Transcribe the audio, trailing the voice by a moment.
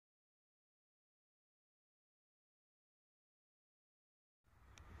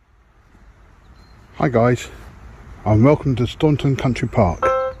Hi guys, and welcome to Staunton Country Park.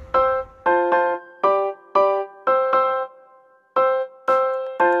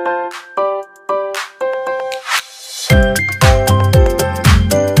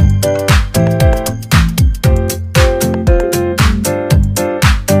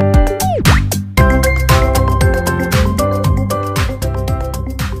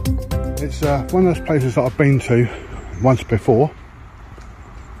 It's one of those places that I've been to once before,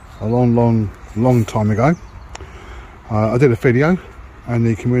 a long time ago. I did a video, and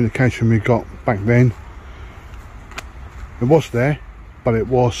the communication we got back then, it was there, but it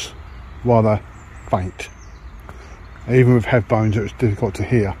was rather faint. Even with headphones, it was difficult to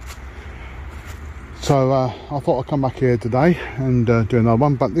hear. So I thought I'd come back here today and do another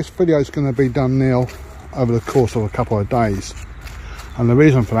one, but this video is going to be done now over the course of a couple of days. And the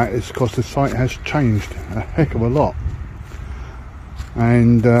reason for that is because the site has changed a heck of a lot,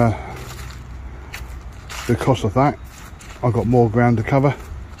 and because of that I've got more ground to cover,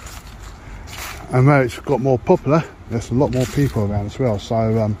 and where it's got more popular, there's a lot more people around as well, so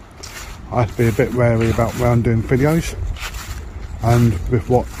I have to be a bit wary about where I'm doing videos and with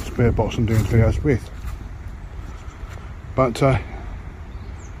what spirit box I'm doing videos with. But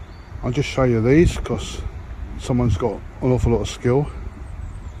I'll just show you these because someone's got an awful lot of skill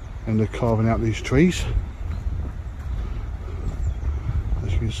in the carving out these trees.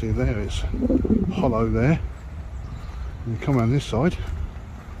 As you can see there, it's hollow there, and you come around this side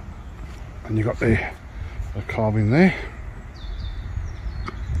and you've got the carving there.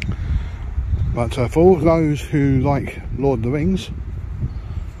 But for all those who like Lord of the Rings,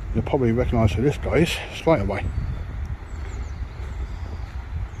 you'll probably recognise who this guy is straight away.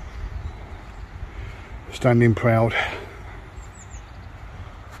 Standing proud.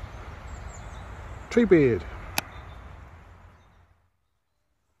 Treebeard.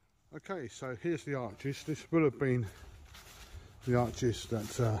 Okay, so here's the arches. This would have been the arches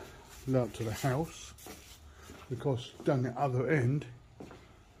that led up to the house, because down the other end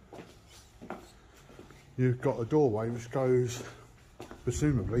you've got a doorway which goes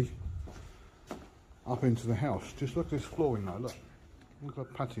presumably up into the house. Just look at this flooring though, look at the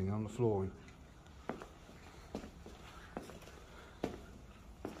patching on the flooring.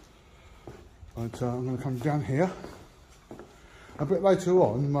 But I'm going to come down here a bit later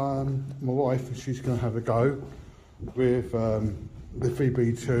on. My wife, she's going to have a go with the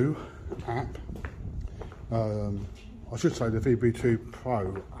VB2 app. I should say the VB2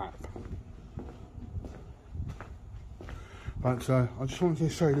 Pro app. But I just wanted to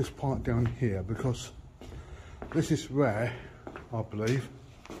show you this part down here, because this is where I believe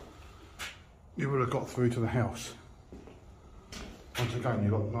you would have got through to the house. Once again,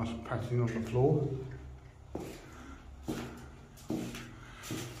 you've got nice patching on the floor.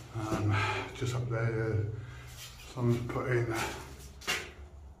 Just up there, someone's put in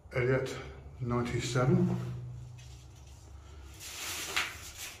Elliot 97.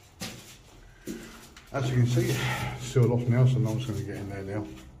 As you can see, still off now, so no one's going to get in there now.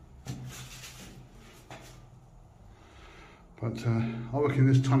 But I reckon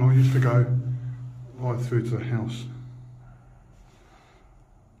this tunnel used to go right through to the house.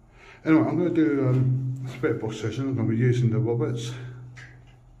 Anyway, I'm going to do a spirit box session. I'm going to be using the Roberts,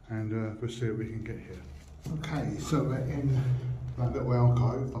 and we'll see what we can get here. Okay, so we're in that little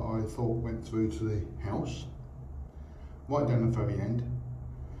alcove that I thought went through to the house, right down the very end.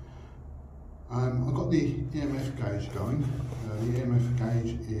 I've got the EMF gauge going. The EMF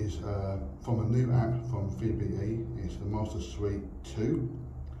gauge is from a new app from VBE. It's the Master Suite 2.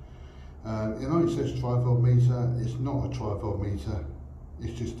 It only says tri-volt meter. It's not a tri-volt meter.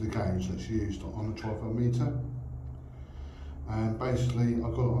 It's just the gauge that's used on the tri-volt meter. And basically I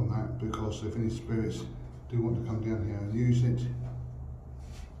got it on that because if any spirits do want to come down here and use it,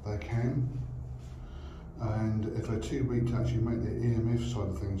 they can. And if they're too weak to actually make the EMF side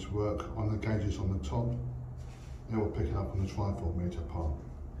of things work on the gauges on the top, it will pick it up on the tri-volt meter part.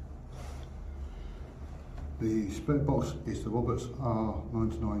 The spirit box is the Roberts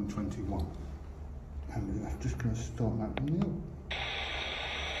R9921. And I'm just going to start that one now.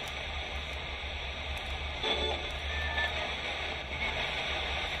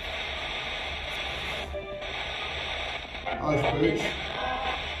 Hi spirits,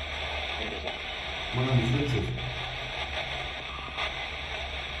 my name is Richard.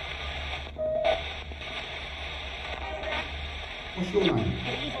 What's your name?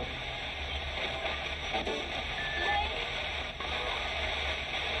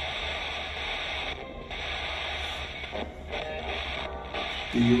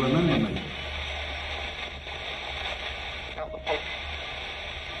 Do you remember me?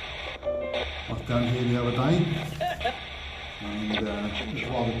 down here the other day, and it was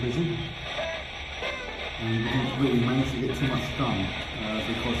rather busy, and we didn't really manage to get too much done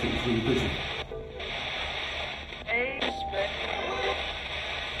because it was really busy.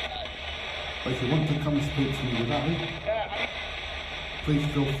 But if you want to come and speak to me with Abby, please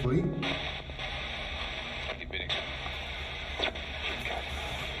feel free. Like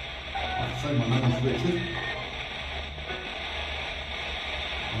I say, my name is Richard.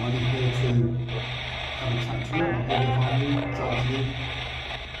 I'm only here to have a chat to you. I'm not here to harm you, judge you,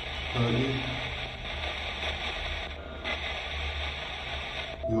 hurt you.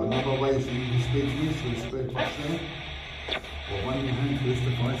 You've got a number of ways that you can speak to me through the spirit box there. Or run your hand to this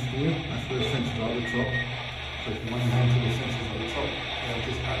device here, that's where the sensors are at the top. So if you run your hand to the sensors at the top, they'll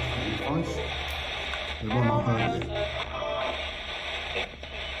just activate the device. They will not hurt you.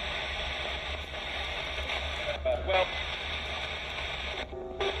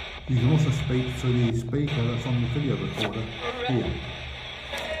 You can also speak through the speaker that's on the video recorder here.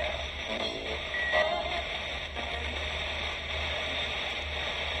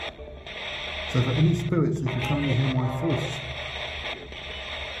 So for any spirits who can come and hear my voice,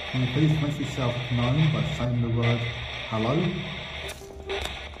 can you please make yourself known by saying the word hello?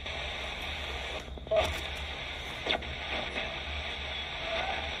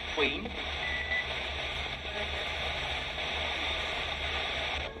 Queen.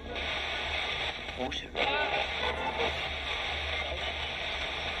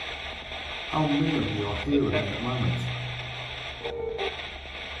 How many of you are hearing at the moment?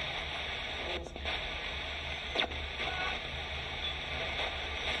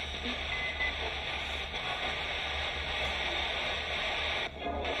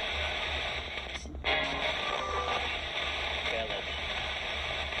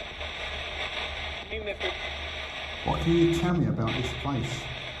 What can you tell me about this place?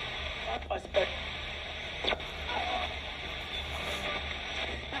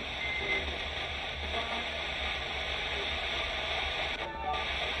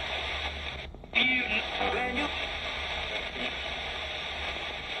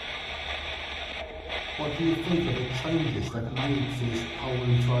 What do you think of the changes they've made to this whole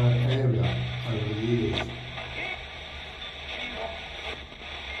entire area over the years?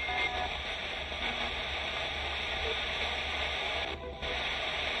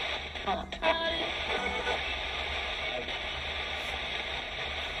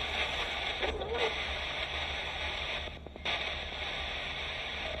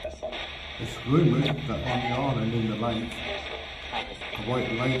 It's rumoured that on the island in the lake, a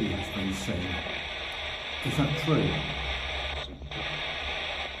white lady has been seen. Is that true?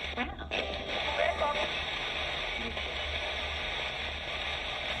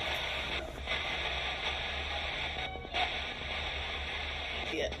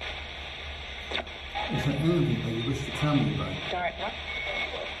 Yeah. Is there anything that you wish to tell me about? Sorry, what?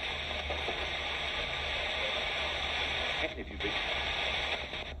 If you be.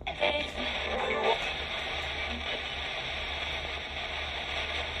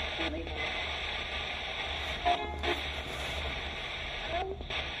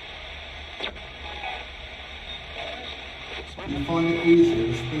 Do you find it easier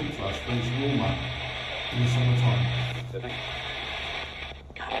to speak to us when it's warmer in the summertime?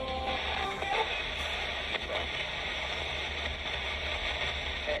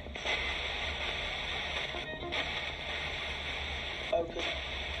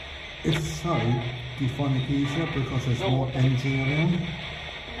 If so, do you find it easier because there's more energy around?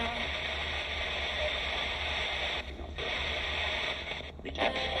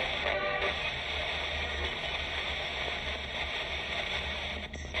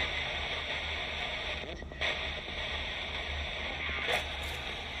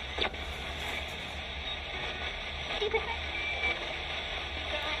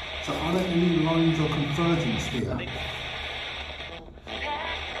 So are there any lines or convergence here?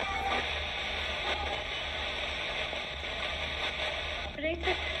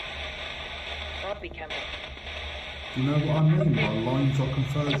 Do you know what I mean by lines or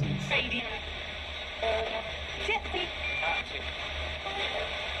convergence?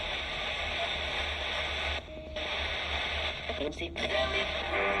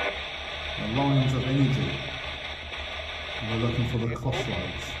 The lines of energy. And we're looking for the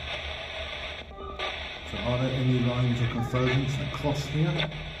crossroads. So are there any lines or convergence that cross here?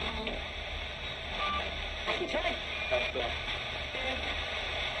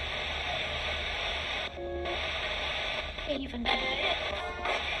 Even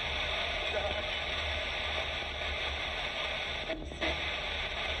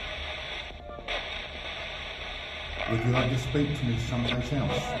Would you like to speak to me someplace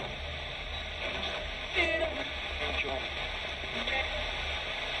else?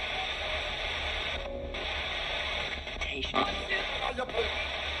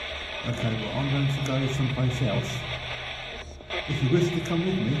 Okay, well I'm going to go someplace else. If you wish to come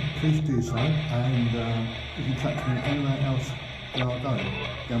with me, please do so, and you can catch me anywhere else where I go.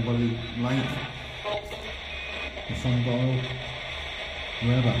 Down by the lake, the sundial,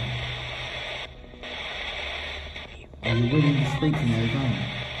 wherever. Are you willing to speak to me again?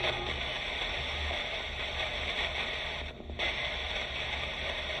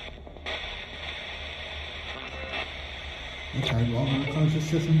 Okay, well I'm going to close the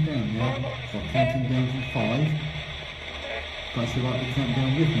session down now, so I'm counting down from 5. Perhaps you'd like to count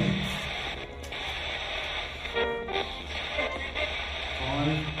down with me.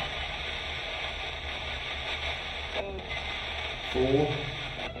 5, 4,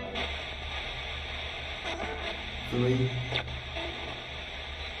 3,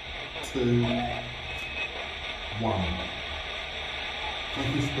 2, 1. Thank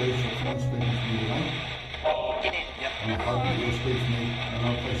you, Steve, for coming and speaking to me today. And I hope that you'll speak to me and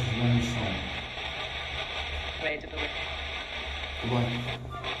I'll place you around this time. Goodbye.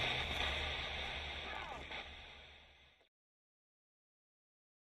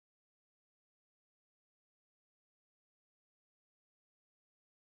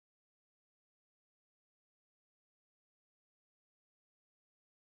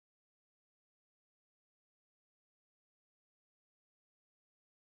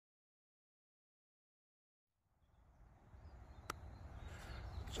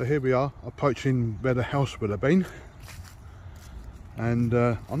 So here we are, approaching where the house would have been, and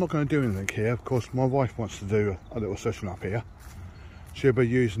I'm not going to do anything here. Of course, my wife wants to do a little session up here. She'll be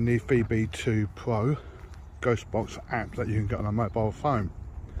using the VB2 Pro Ghost Box app that you can get on a mobile phone.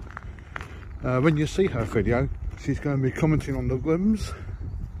 When you see her video, she's going to be commenting on the rooms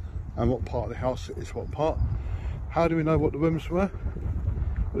and what part of the house is what part. How do we know what the rooms were?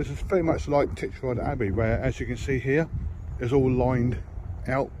 Well, this is very much like Titchfield Abbey, where, as you can see here, it's all lined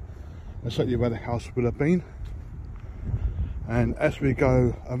out, that's certainly where the house will have been. And as we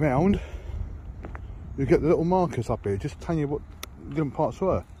go around, you get the little markers up here, just telling you what different parts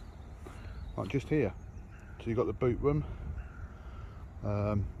were. Like just here. So you've got the boot room.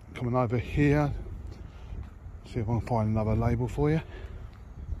 Coming over here, see if I can find another label for you.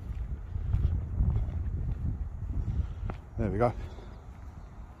 There we go.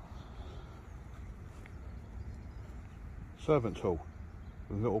 Servants hall.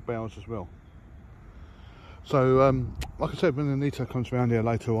 With little bells as well. So like I said, when Anita comes around here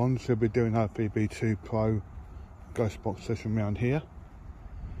later on, she'll be doing her VB2 Pro Ghost Box session around here.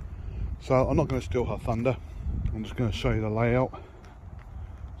 So I'm not going to steal her thunder, I'm just going to show you the layout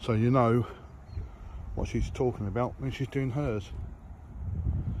so you know what she's talking about when she's doing hers.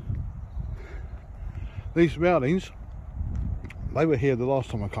 These railings, they were here the last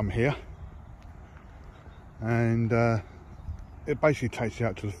time I come here, and it basically takes you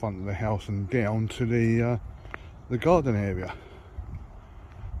out to the front of the house and down to the garden area,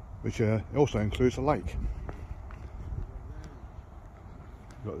 which also includes a lake.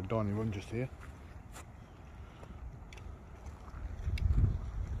 We've got the dining room just here.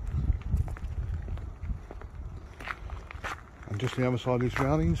 And just the other side of these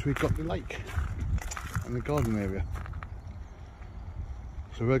railings, we've got the lake and the garden area.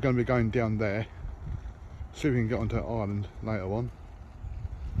 So we're going to be going down there. See if we can get onto that island later on.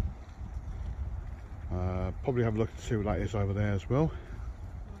 Probably have a look and see what that is over there as well.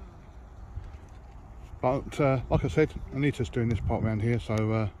 But like I said, Anita's doing this part around here,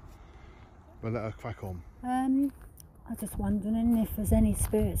 so we'll let her crack on. I'm just wondering if there's any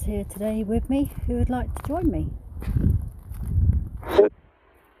spirits here today with me who would like to join me.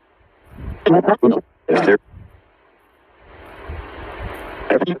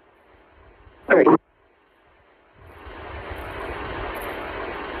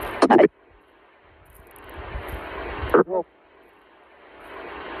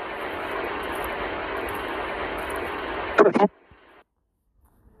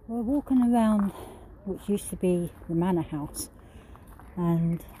 We're walking around which used to be the manor house,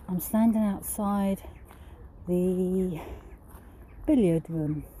 and I'm standing outside the billiard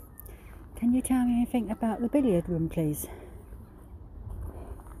room. Can you tell me anything about the billiard room, please?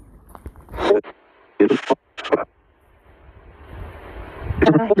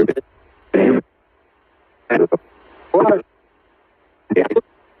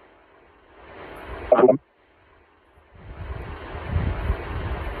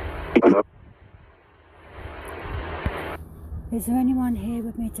 Is there anyone here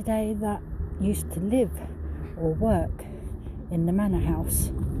with me today that used to live or work in the manor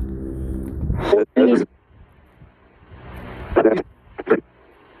house?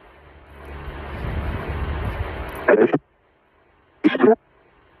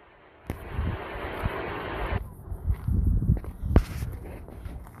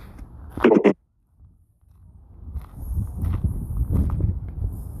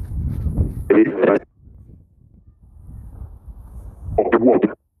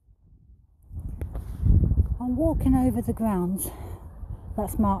 walking over the grounds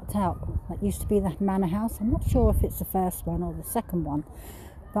that's marked out. That used to be the manor house. I'm not sure if it's the first one or the second one,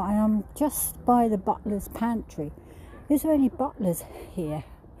 but I am just by the butler's pantry. Is there any butlers here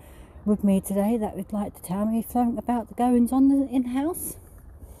with me today that would like to tell me something about the goings on in the house?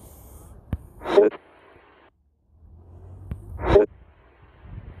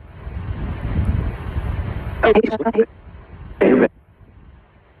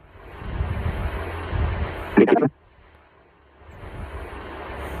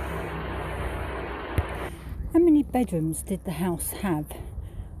 How many bedrooms did the house have?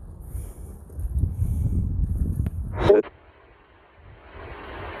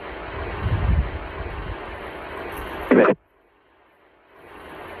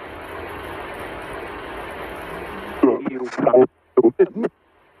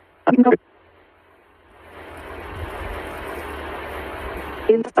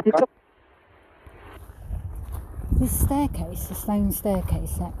 This staircase, the stone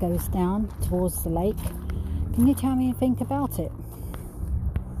staircase that goes down towards the lake, can you tell me anything about it?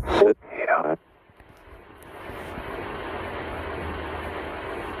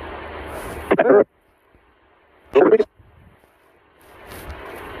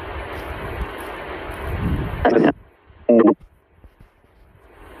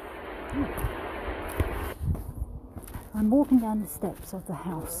 I'm walking down the steps of the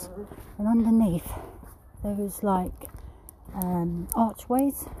house, and underneath there is like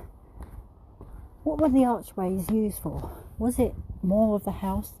archways. What were the archways used for? Was it more of the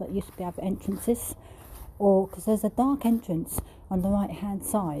house that used to have entrances, or because there's a dark entrance on the right hand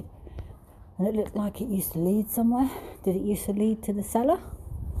side and it looked like it used to lead somewhere? Did it used to lead to the cellar?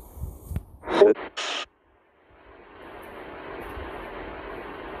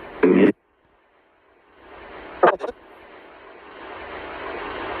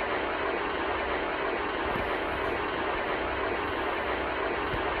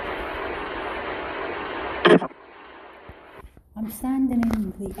 I'm standing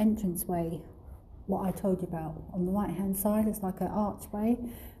in the entranceway, what I told you about. On the right hand side it's like an archway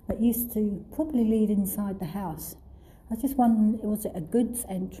that used to probably lead inside the house. I just wondered, was it a goods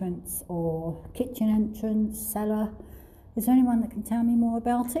entrance or kitchen entrance, cellar? Is there anyone that can tell me more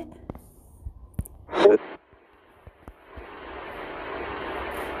about it?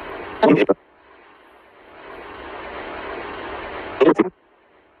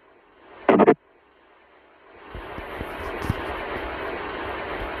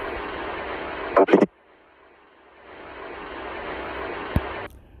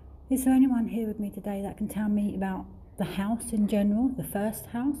 Is there anyone here with me today that can tell me about the house in general, the first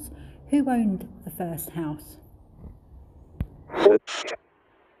house? Who owned the first house?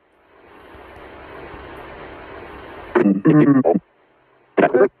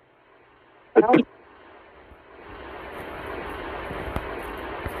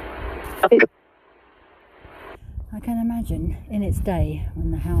 I can imagine in its day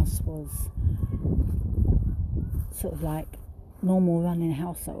when the house was sort of like normal running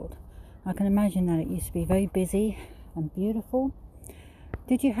household, I can imagine that it used to be very busy and beautiful.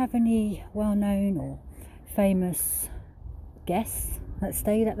 Did you have any well-known or famous guests that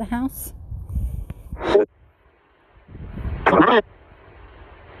stayed at the house?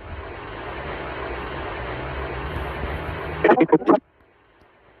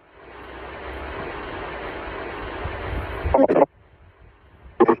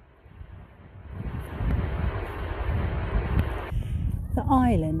 The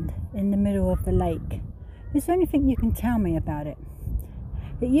island in the middle of the lake, is there anything you can tell me about it?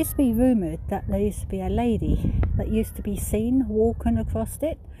 It used to be rumoured that there used to be a lady that used to be seen walking across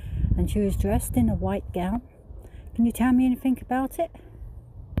it, and she was dressed in a white gown. Can you tell me anything about it?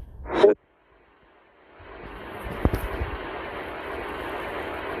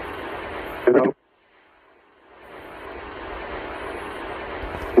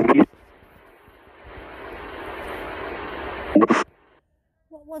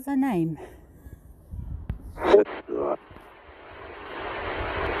 What was her name?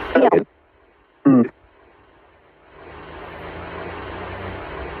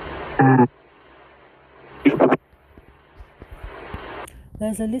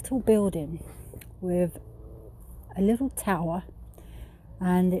 There's a little building with a little tower,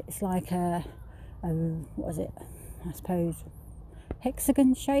 and it's like a what is it? I suppose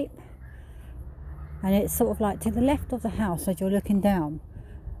hexagon shape, and it's sort of like to the left of the house as you're looking down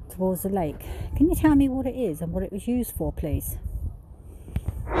towards the lake. Can you tell me what it is and what it was used for, please?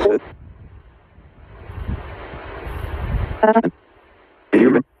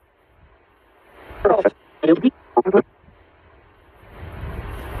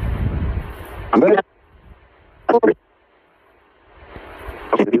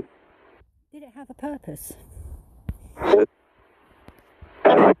 a purpose.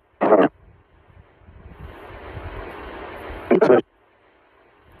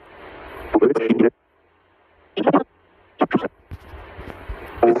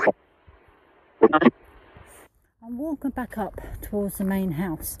 I'm walking back up towards the main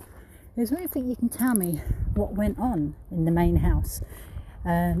house. Is there anything you can tell me what went on in the main house?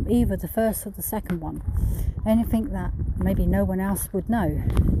 Either the first or the second one. Anything that maybe no one else would know.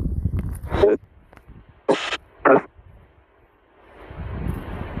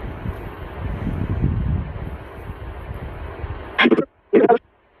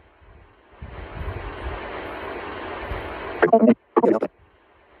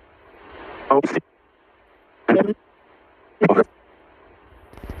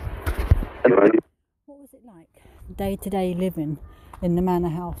 What was it like, day-to-day living in the manor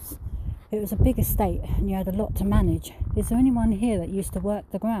house? It was a big estate and you had a lot to manage. Is there anyone here that used to work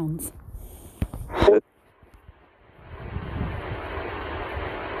the grounds? Is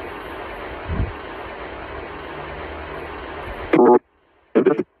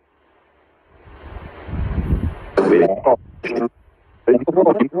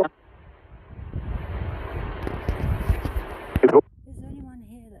there anyone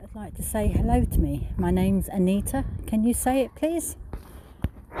here that would like to say hello to me? My name's Anita. Can you say it, please?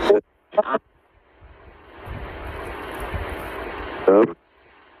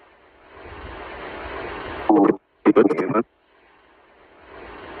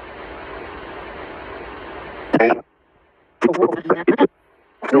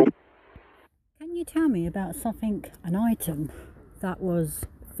 Can you tell me about something, an item that was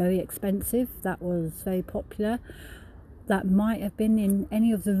very expensive, that was very popular, that might have been in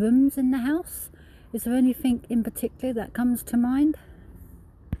any of the rooms in the house? Is there anything in particular that comes to mind?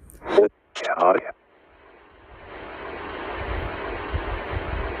 Who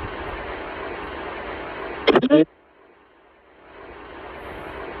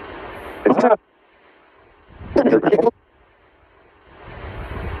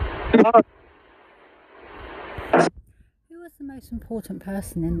was the most important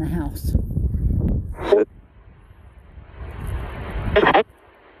person in the house?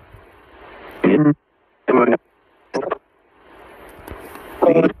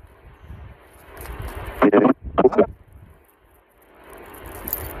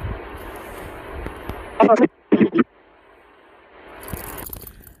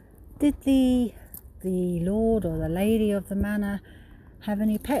 Did the lord or the lady of the manor have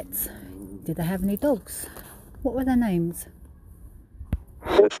any pets? Did they have any dogs? What were their names?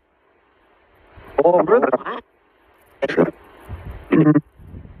 Did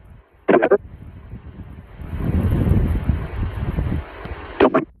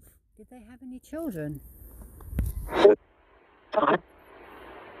they have any children?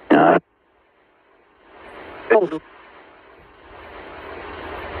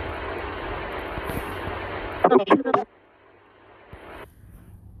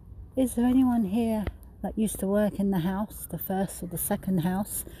 Is there anyone here that used to work in the house, the first or the second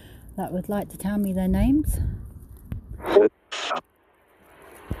house, that would like to tell me their names?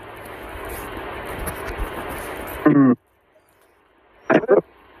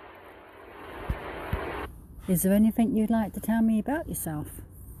 Is there anything you'd like to tell me about yourself?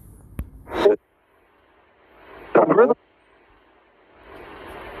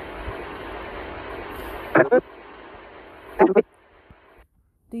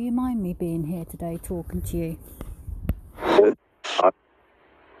 Do you mind me being here today talking to you?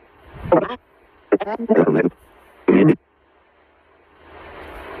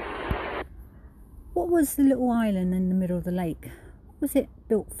 What was the little island in the middle of the lake? What was it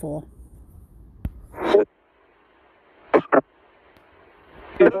built for?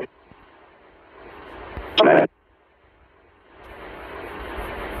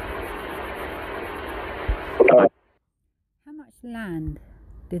 How much land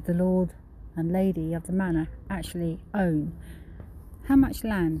did the lord and lady of the manor actually own? How much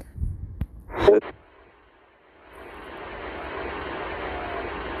land?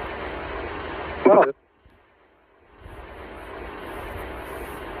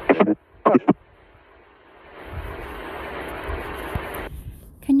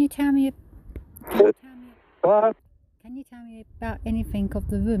 Can you tell me about anything of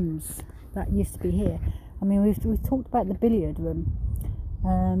the rooms that used to be here? I mean, we've talked about the billiard room.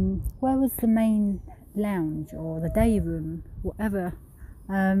 Where was the main lounge or the day room, whatever?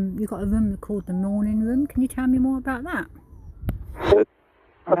 You've got a room called the morning room. Can you tell me more about that?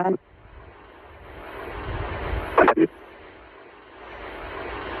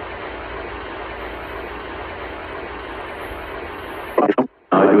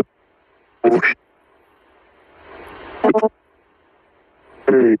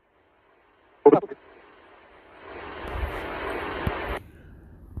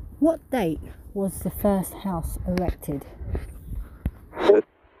 What date was the first house erected?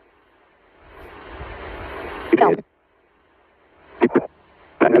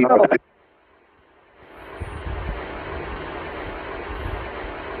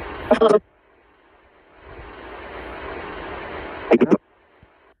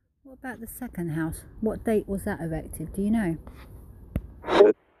 What about the second house? What date was that erected? Do you know?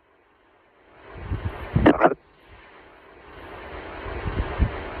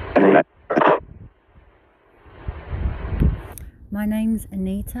 My name's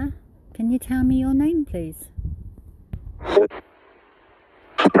Anita. Can you tell me your name, please?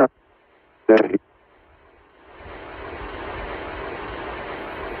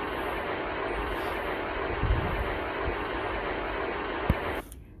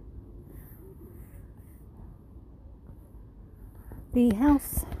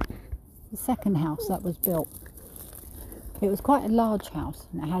 The second house that was built, it was quite a large house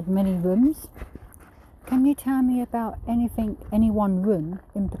and it had many rooms. Can you tell me about any one room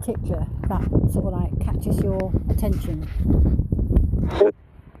in particular that sort of like catches your attention?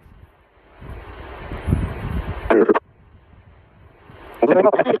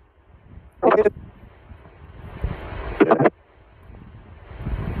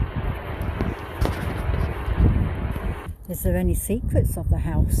 Is there any secrets of the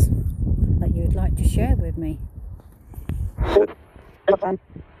house that you would like to share with me?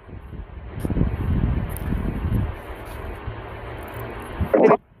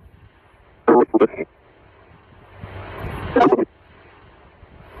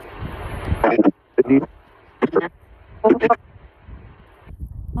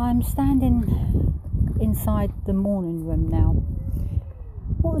 I'm standing inside the morning room now.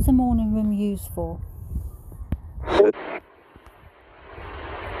 What was the morning room used for?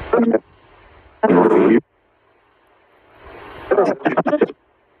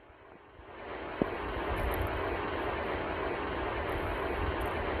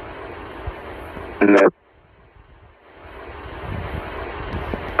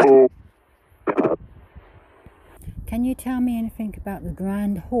 Can you tell me anything about the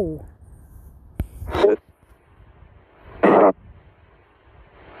grand hall?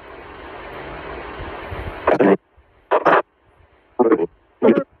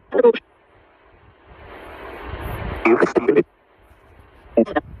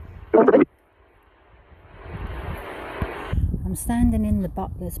 I'm standing in the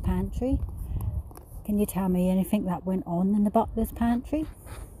butler's pantry. Can you tell me anything that went on in the butler's pantry?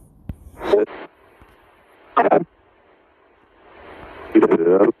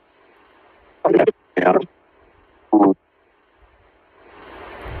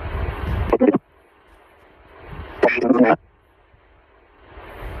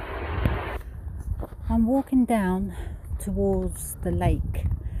 I'm walking down towards the lake.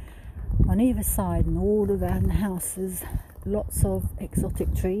 On either side and all around the houses, lots of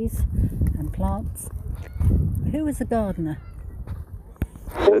exotic trees and plants. Who was the gardener?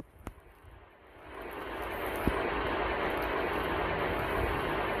 I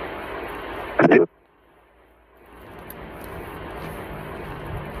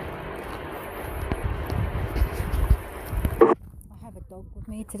have a dog with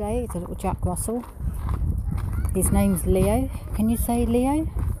me today. It's a little Jack Russell. His name's Leo. Can you say Leo?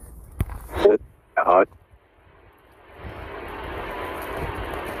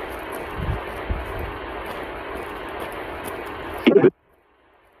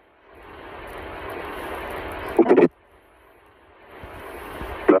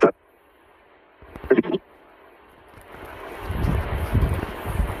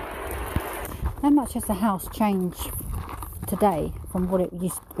 How much has the house changed today from what it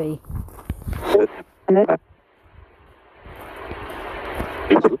used to be?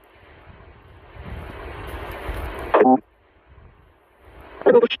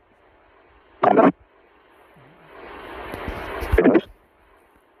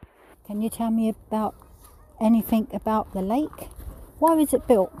 Can you tell me about anything about the lake? Why was it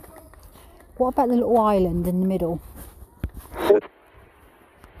built? What about the little island in the middle?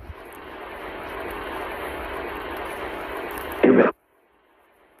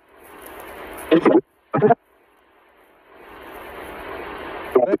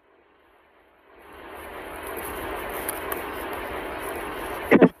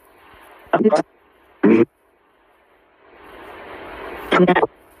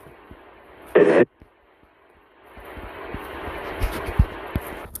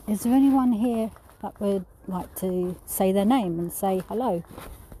 Is there anyone here that would like to say their name and say hello?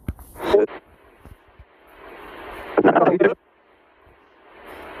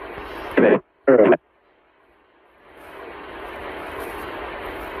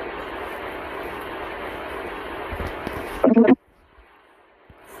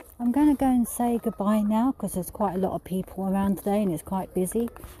 I'm going to go and say goodbye now because there's quite a lot of people around today and it's quite busy.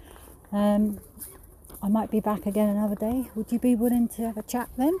 I might be back again another day. Would you be willing to have a chat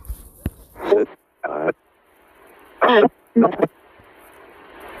then?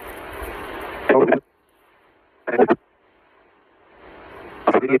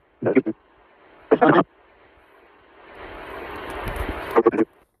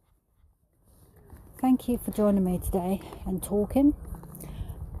 Thank you for joining me today and talking.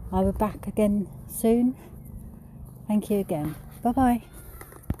 I'll be back again soon. Thank you again. Bye bye.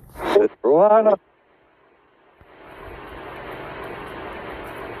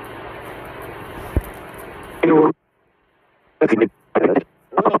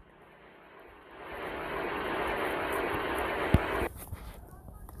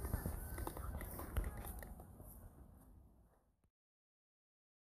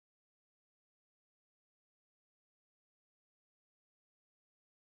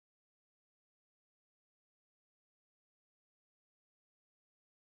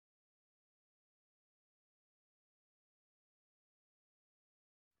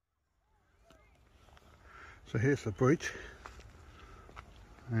 So here's the bridge,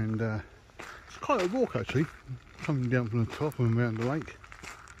 and it's quite a walk actually, coming down from the top and around the lake.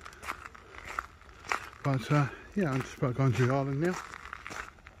 But yeah, I'm just about going to the island now.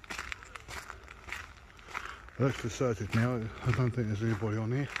 It looks deserted now. I don't think there's anybody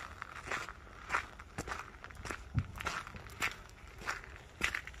on here.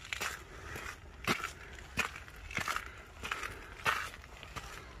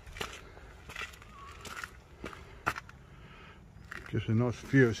 Gives a nice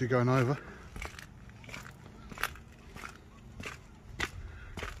view as you're going over.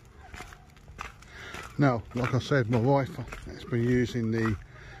 Now, like I said, my wife has been using the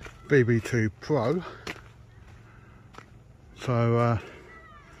BB2 Pro, so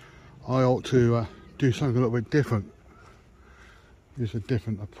I ought to do something a little bit different. Use a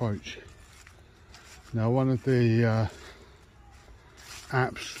different approach. Now, one of the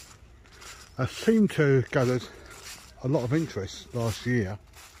apps seemed to have gathered a lot of interest last year.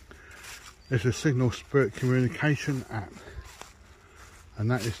 It's a signal spirit communication app,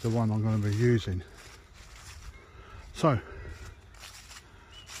 and that is the one I'm going to be using. So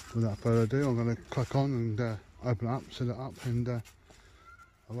without further ado, I'm going to click on and open it up, set it up, and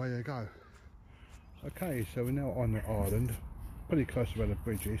away you go. Okay, so we're now on the island, pretty close to where the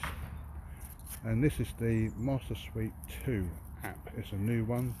bridge is, and this is the Master Suite 2 app. It's a new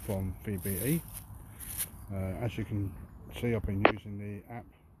one from VBE. As you can see, I've been using the app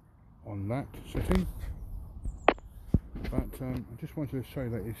on that setting, but I just wanted to show you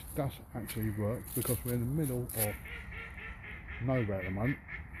that it does actually work, because we're in the middle of nowhere at the moment,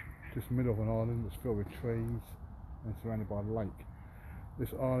 just the middle of an island that's filled with trees and surrounded by a lake.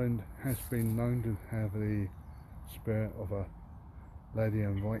 This island has been known to have the spirit of a lady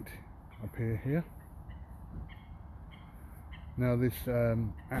in white appear here. Now this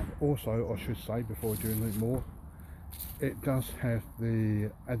app also, I should say before doing anything more, it does have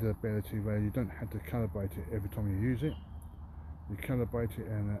the added ability where you don't have to calibrate it every time you use it. You calibrate it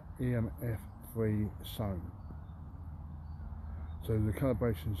in an EMF free zone. So the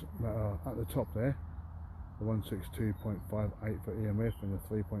calibrations that are at the top there, the 162.58 for EMF and the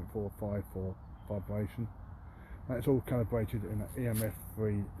 3.45 for vibration, that's all calibrated in an EMF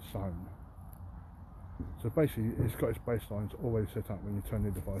free zone. So basically it's got its baselines already set up when you turn the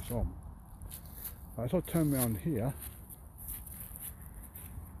device on. As I turn around here,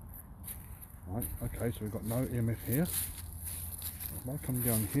 right, okay, so we've got no EMF here. If I come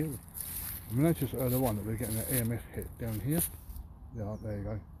down here, we noticed earlier on that we're getting an EMF hit down here. Yeah, there you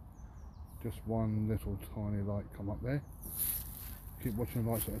go. Just one little tiny light come up there. Keep watching the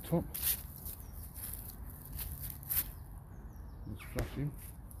lights at the top. It's flashing.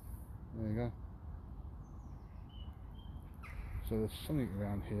 There you go. So there's something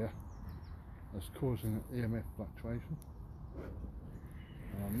around here that's causing an EMF fluctuation,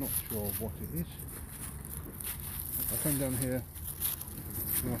 and I'm not sure what it is. I came down here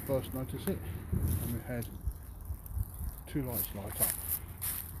when I first noticed it, and we had two lights light up.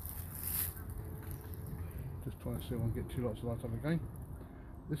 Just trying to see if I can get two lights light up again.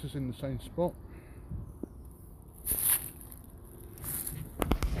 This is in the same spot.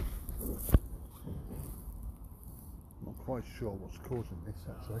 Quite sure what's causing this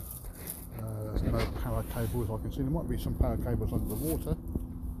actually. There's no power cables I can see. There might be some power cables under the water,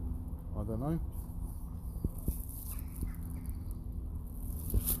 I don't know.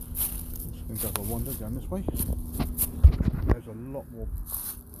 Just going to have a wander down this way. There's a lot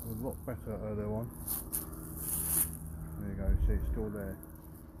better earlier on. There you go, see it's still there.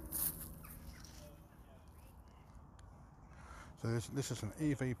 So this is an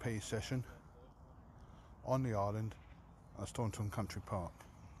EVP session on the island at Staunton Country Park.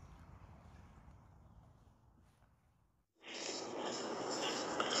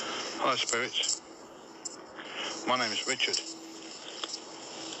 Hi spirits, my name is Richard.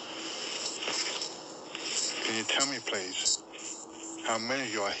 Can you tell me please how many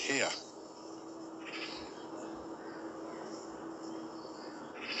of you are here?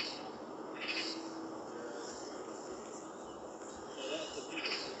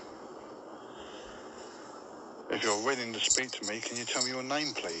 If you're willing to speak to me, can you tell me your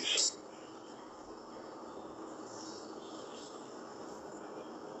name please?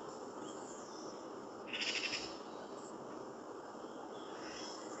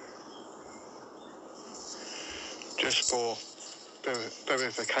 Just for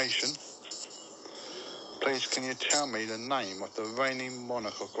verification, please can you tell me the name of the reigning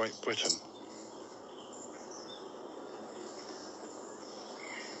monarch of Great Britain?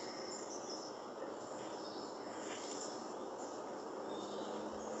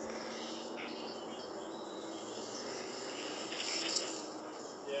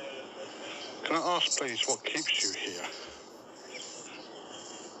 Can I ask please what keeps you here?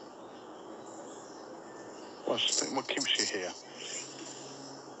 What keeps you here?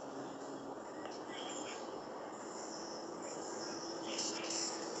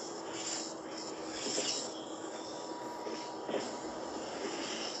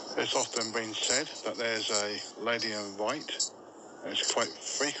 It's often been said that there's a lady in white and it's quite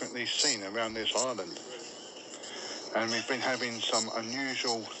frequently seen around this island. And we've been having some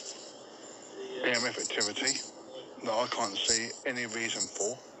unusual EMF activity that I can't see any reason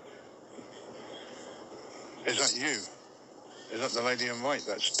for. Is that you? Is that the lady in white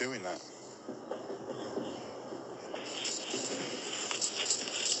that's doing that?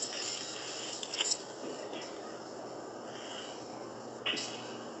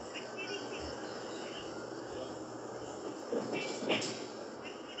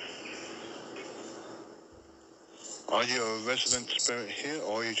 Are you a resident spirit here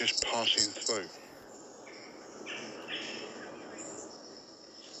or are you just passing through?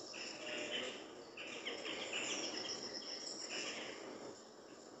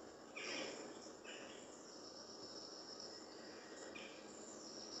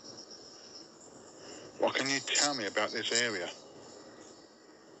 What can you tell me about this area?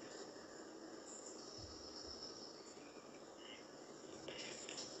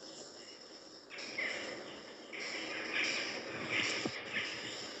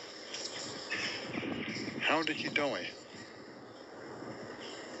 How did you die?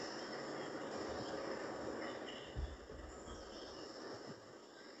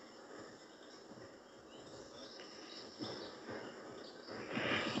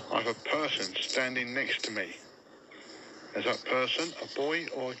 I have a person standing next to me. Is that person a boy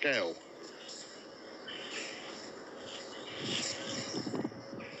or a girl?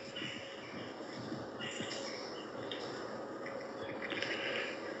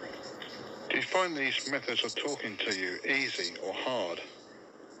 Do you find these methods of talking to you easy or hard?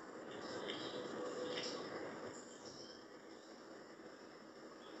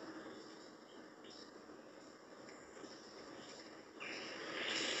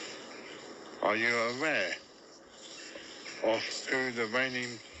 Are you aware of who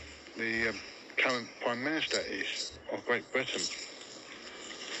the current Prime Minister is of Great Britain?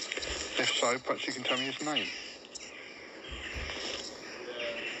 If so, perhaps you can tell me his name.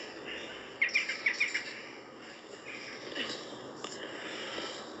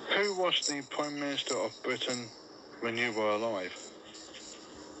 Who was the Prime Minister of Britain when you were alive?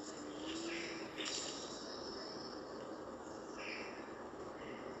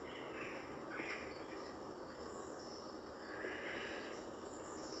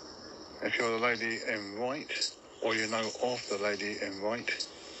 If you're the lady in white, or you know of the lady in white,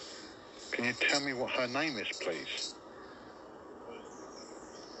 can you tell me what her name is, please?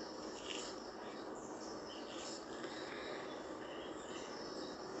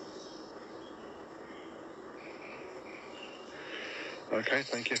 Okay,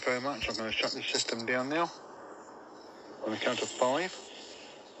 thank you very much. I'm going to shut the system down now. On the count of 5.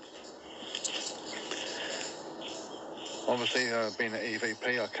 Obviously, being an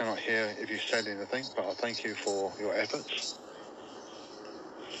EVP, I cannot hear if you said anything, but I thank you for your efforts.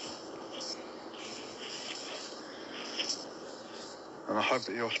 And I hope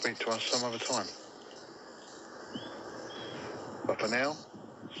that you'll speak to us some other time. But for now,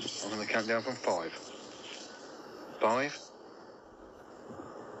 I'm going to count down from 5. 5.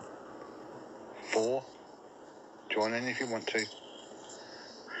 4. Join in if you want to.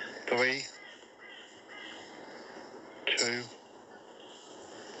 3. 2.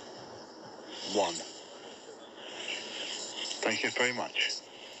 1. Thank you very much.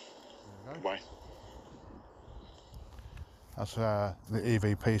 Bye. That's the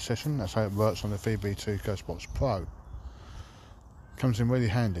EVP session. That's how it works on the VB2 Ghostbox Pro. Comes in really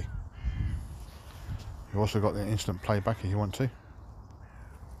handy. You've also got the instant playback if you want to.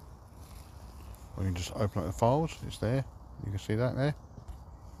 Or you can just open up the files. It's there. You can see that there.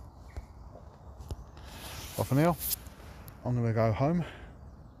 But for now, I'm going to go home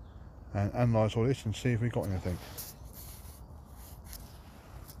and analyse all this and see if we got anything.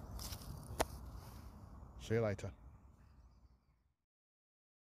 See you later.